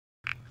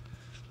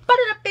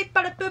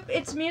Ba-da-da-beep,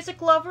 it's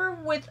Music Lover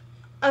with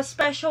a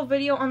special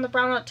video on the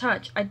Braille Note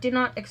Touch. I did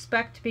not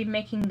expect to be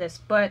making this,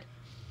 but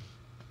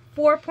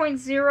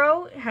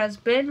 4.0 has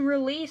been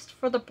released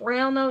for the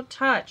Braille Note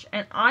Touch,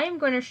 and I am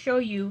going to show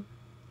you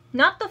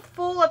not the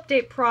full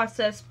update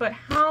process, but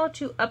how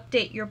to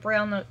update your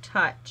Braille Note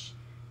Touch.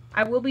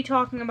 I will be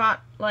talking about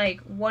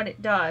like what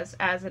it does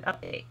as it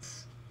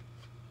updates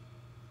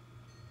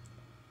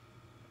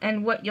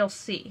and what you'll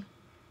see.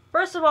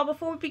 First of all,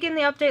 before we begin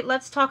the update,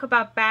 let's talk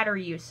about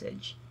battery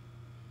usage.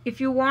 If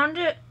you want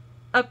to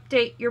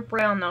update your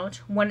Braille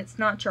Note when it's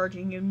not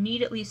charging, you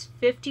need at least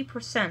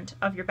 50%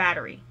 of your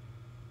battery.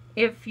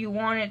 If you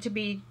want it to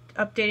be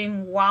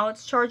updating while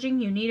it's charging,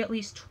 you need at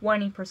least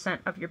 20%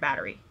 of your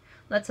battery.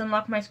 Let's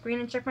unlock my screen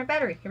and check my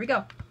battery. Here we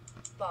go.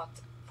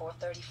 Locked,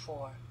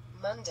 4:34,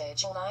 Monday,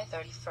 July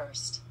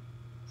 31st,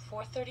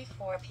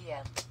 4:34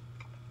 p.m.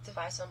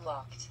 Device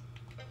unlocked.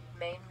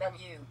 Main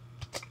menu.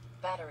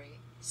 Battery,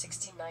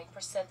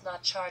 69%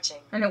 not charging.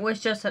 And it was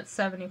just at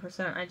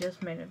 70%. I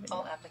just made a video.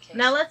 All applications.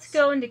 Now let's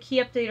go into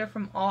Key Updater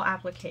from all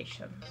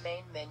applications.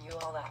 Main menu,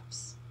 all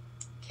apps.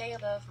 K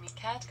love me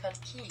cat con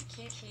key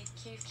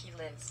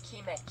lives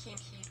key make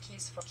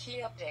keys for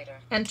Key Updater.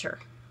 Enter.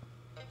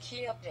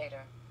 Key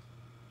Updater.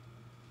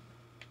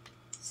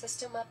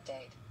 System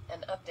update.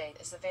 An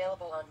update is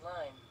available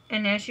online.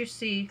 And as you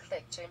see,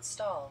 Click to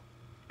install.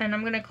 and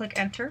I'm going to click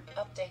enter.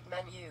 Update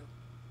menu.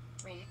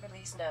 Read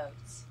release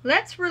notes.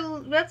 Let's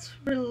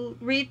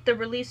read the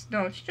release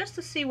notes just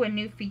to see what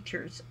new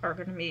features are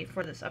going to be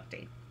for this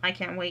update. I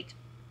can't wait.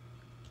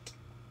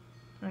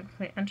 I'm going to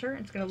click enter.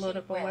 It's going to load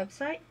up a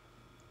website.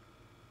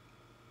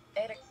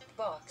 Edit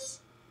box.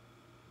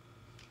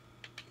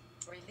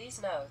 Release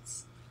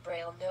notes.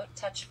 Braille Note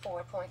Touch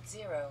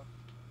 4.0.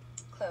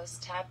 Close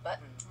tab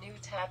button. New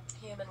tab.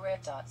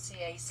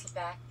 Humanware.ca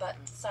back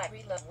button. Side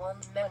reload 1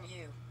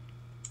 menu.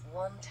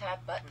 1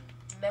 tab button.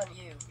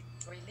 Menu.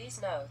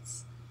 Release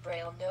notes.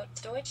 Braille Note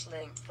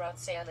Deutschland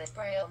Französisch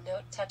Braille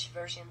Note Touch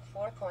version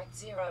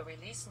 4.0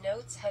 Release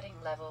notes heading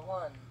level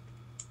 1.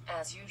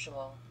 As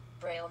usual,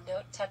 Braille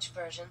Note Touch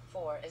version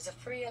 4 is a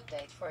free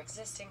update for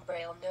existing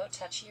Braille Note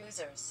Touch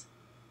users.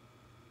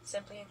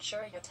 Simply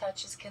ensure your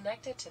touch is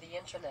connected to the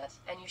internet,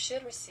 and you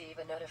should receive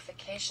a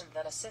notification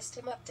that a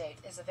system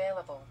update is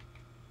available.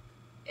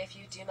 If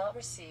you do not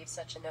receive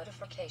such a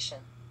notification,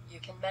 you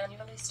can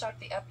manually start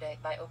the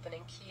update by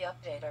opening Key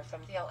Updater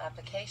from the All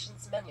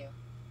Applications menu.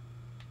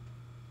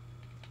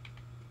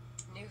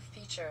 New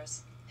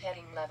features,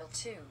 heading level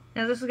 2.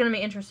 Now this is going to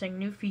be interesting.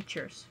 New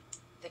features.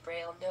 The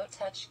Braille Note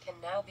Touch can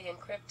now be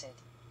encrypted.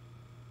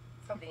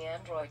 From the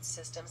Android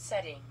system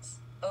settings,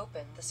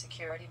 open the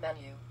security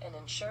menu and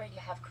ensure you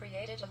have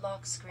created a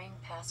lock screen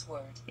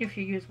password. If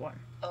you use one.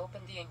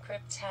 Open the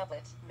Encrypt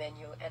Tablet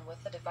menu and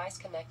with the device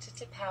connected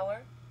to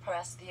power,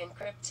 press the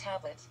Encrypt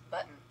Tablet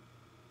button.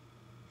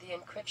 The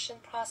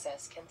encryption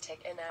process can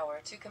take an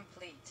hour to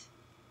complete.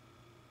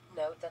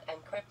 Note that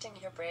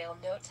encrypting your Braille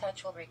Note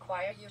Touch will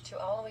require you to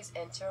always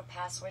enter a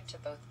password to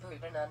both boot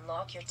and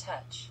unlock your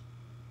touch.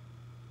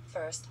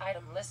 First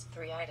item, list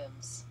 3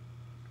 items.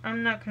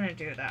 I'm not going to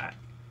do that.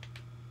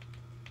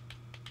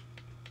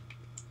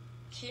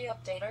 Key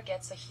Updater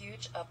gets a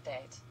huge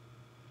update.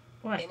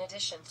 What? In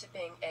addition to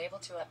being able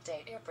to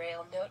update your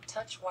Braille Note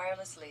Touch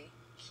wirelessly,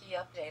 Key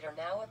Updater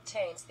now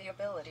obtains the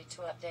ability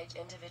to update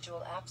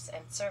individual apps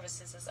and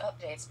services as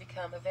updates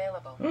become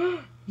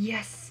available.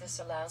 Yes! This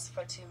allows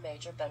for 2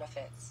 major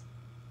benefits.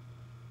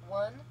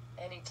 1.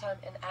 Anytime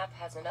an app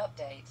has an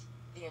update,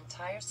 the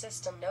entire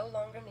system no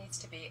longer needs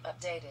to be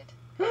updated,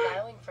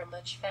 allowing for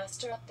much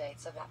faster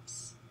updates of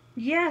apps.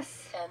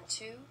 Yes! And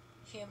 2.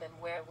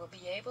 Humanware will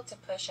be able to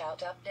push out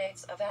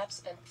updates of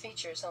apps and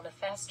features on a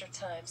faster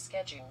time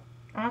schedule.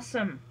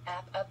 Awesome.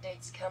 App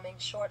updates coming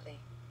shortly.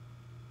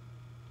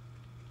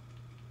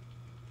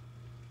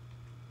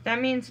 That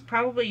means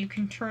probably you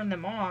can turn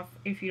them off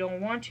if you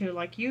don't want to,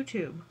 like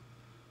YouTube.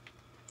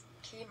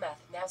 Key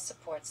Math now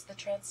supports the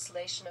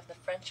translation of the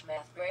French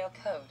math Braille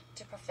code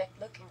to perfect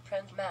looking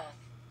print math.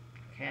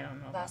 Okay, I don't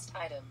know. Last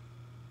item.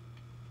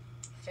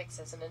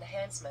 Fixes and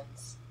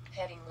enhancements.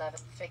 Heading 11.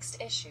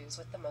 Fixed issues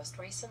with the most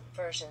recent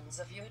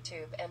versions of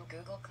YouTube and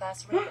Google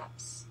Classroom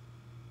apps.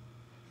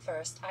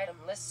 First item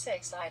lists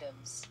 6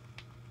 items.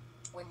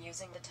 When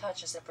using the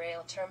Touch as a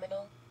Braille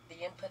terminal,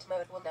 the input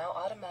mode will now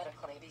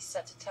automatically be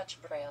set to touch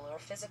Braille or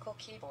physical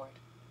keyboard.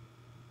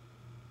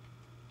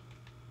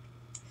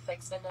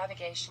 Fix the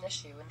navigation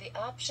issue in the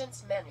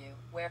Options menu,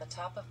 where the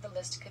top of the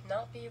list could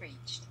not be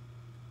reached.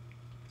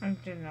 I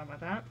didn't know about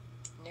that.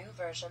 New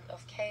version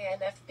of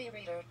KNFB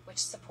Reader, which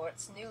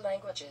supports new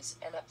languages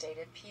and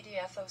updated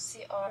PDF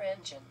OCR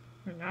engine.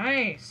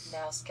 Nice!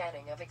 Now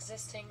scanning of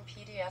existing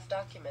PDF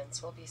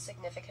documents will be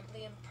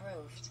significantly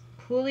improved.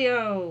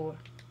 Coolio!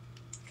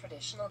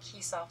 Traditional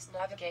Keysoft's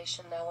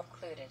navigation now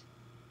included.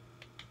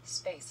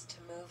 Space to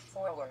move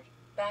forward,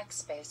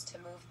 backspace to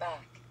move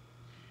back.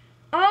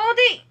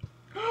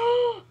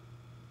 Oh,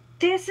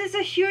 this is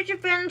a huge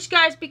advantage,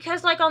 guys,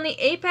 because like on the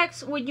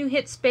Apex, when you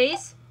hit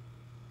space,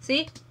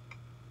 see?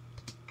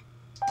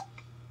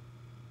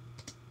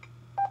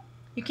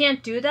 You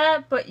can't do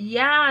that, but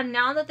yeah,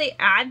 now that they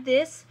add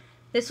this,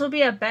 this will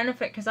be a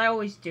benefit because I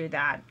always do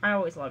that. I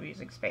always love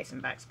using space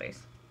and backspace.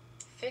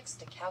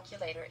 Fixed a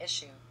calculator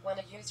issue when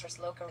a user's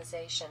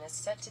localization is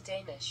set to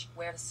Danish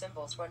where the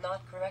symbols were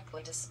not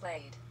correctly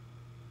displayed.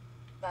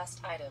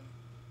 Last item.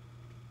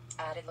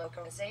 Added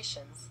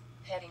localizations.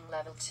 Heading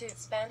level 2.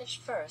 Spanish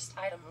first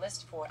item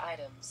list 4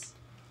 items.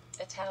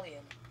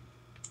 Italian.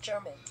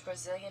 German.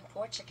 Brazilian.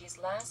 Portuguese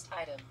last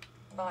item.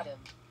 Bottom.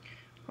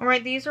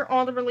 Alright, these are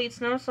all the release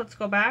notes. Let's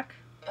go back.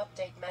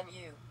 Update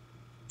menu.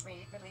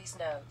 Read release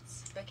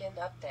notes. Begin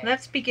update.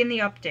 Let's begin the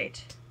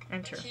update.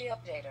 Enter. Key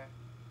updater.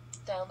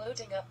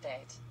 Downloading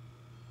update.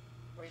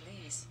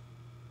 Release.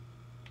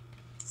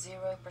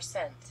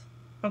 0%.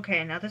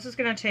 Okay, now this is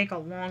going to take a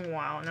long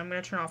while, and I'm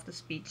going to turn off the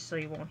speech so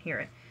you won't hear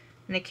it.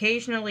 And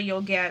occasionally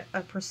you'll get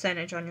a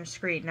percentage on your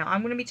screen. Now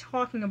I'm going to be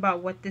talking about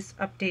what this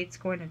update's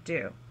going to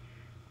do.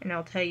 And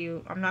I'll tell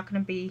you, I'm not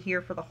going to be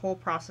here for the whole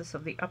process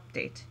of the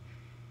update.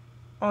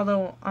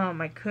 Although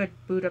I could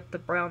boot up the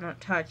Braille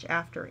Note Touch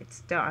after it's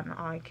done.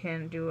 I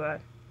can do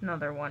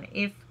another one.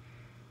 If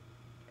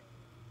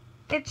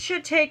it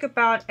should take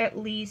about at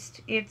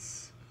least,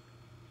 it's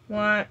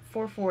what,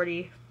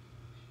 4:40.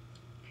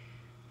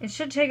 It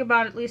should take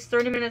about at least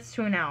 30 minutes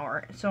to an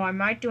hour. So I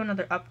might do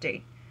another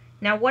update.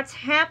 Now what's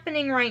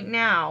happening right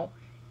now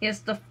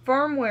is the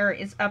firmware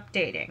is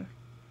updating.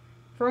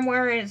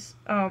 Firmware is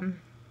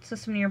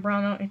system near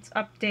Braille Note. It's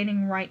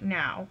updating right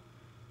now.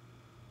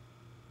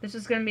 This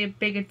is going to be a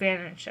big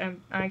advantage.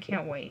 I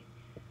can't wait.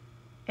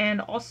 And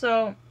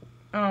also,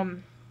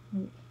 the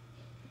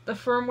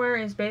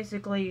firmware is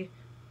basically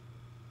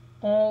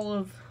all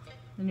of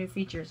the new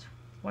features.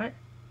 What?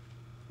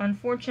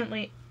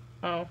 Unfortunately,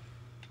 oh.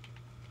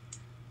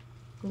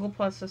 Google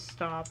Plus has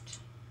stopped.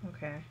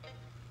 Okay.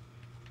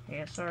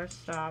 ASR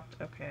stopped.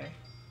 Okay.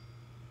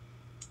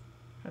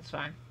 That's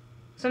fine.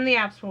 Some of the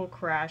apps will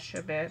crash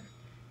a bit.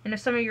 And if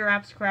some of your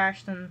apps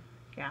crash, then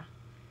yeah.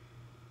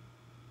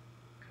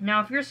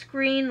 Now, if your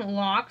screen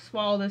locks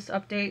while this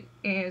update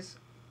is,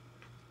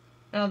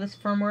 this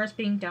firmware is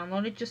being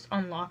downloaded, just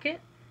unlock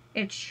it.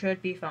 It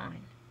should be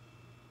fine.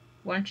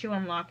 Once you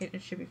unlock it,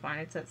 it should be fine.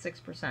 It's at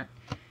 6%.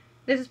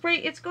 This is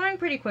it's going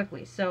pretty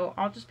quickly, so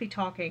I'll just be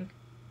talking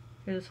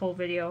through this whole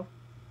video.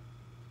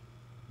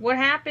 What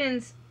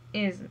happens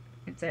is,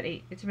 it's at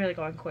 8. It's really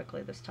going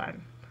quickly this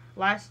time.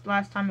 Last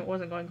time it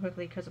wasn't going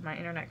quickly because of my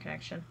internet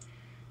connection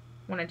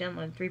when I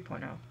downloaded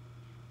 3.0.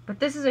 But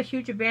this is a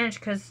huge advantage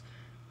because,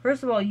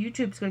 first of all,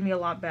 YouTube's going to be a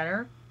lot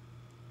better.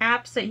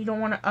 Apps that you don't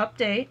want to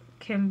update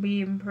can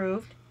be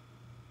improved.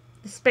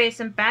 The space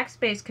and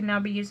backspace can now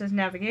be used as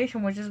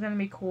navigation, which is going to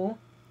be cool.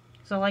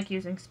 So I like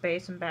using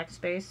space and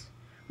backspace.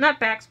 Not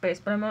backspace,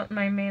 but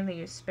I mainly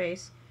use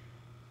space.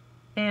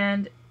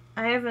 And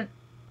I haven't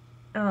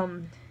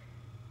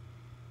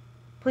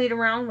played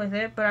around with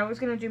it, but I was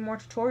going to do more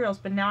tutorials,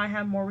 but now I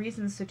have more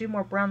reasons to do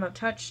more Braille Note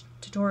Touch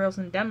tutorials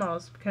and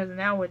demos, because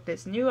now with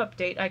this new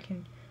update I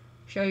can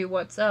show you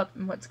what's up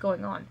and what's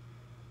going on.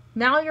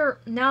 Now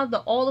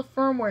all the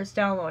firmware is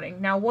downloading.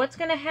 Now what's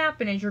going to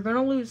happen is you're going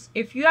to lose,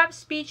 if you have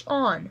speech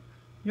on,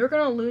 you're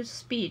going to lose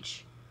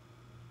speech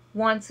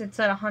once it's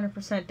at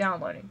 100%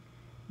 downloading.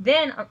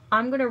 Then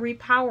I'm going to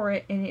repower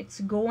it, and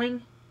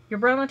your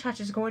Braille Note Touch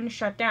is going to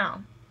shut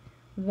down.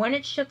 When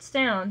it shuts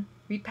down,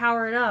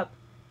 repower it up,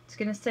 it's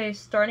going to say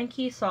starting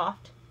key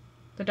soft,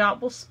 the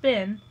dot will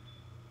spin,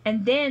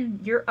 and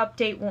then your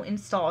update will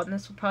install, and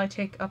this will probably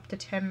take up to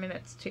 10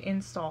 minutes to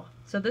install.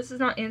 So this is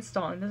not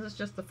installing, this is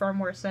just the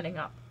firmware setting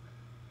up,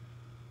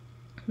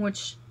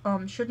 which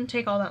shouldn't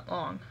take all that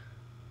long.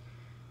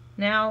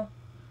 Now,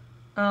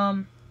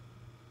 let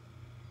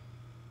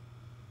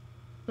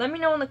me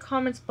know in the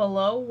comments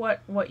below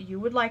what you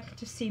would like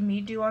to see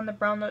me do on the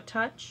Braille Note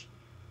Touch,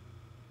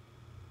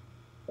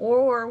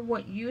 or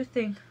what you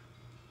think,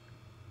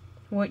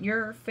 what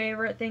your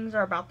favorite things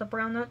are about the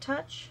Braille Note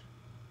Touch,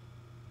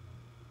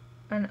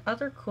 and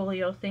other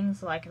coolio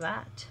things like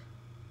that.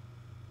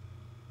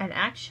 And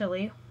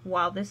actually,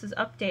 while this is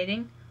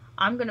updating,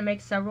 I'm going to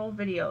make several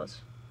videos.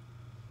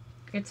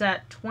 It's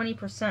at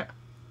 20%.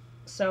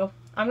 So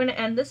I'm going to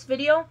end this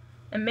video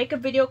and make a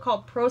video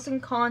called Pros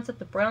and Cons of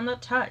the Braille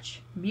Note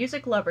Touch.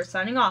 Music lover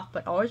signing off,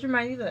 but always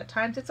remind you that at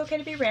times it's okay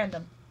to be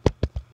random.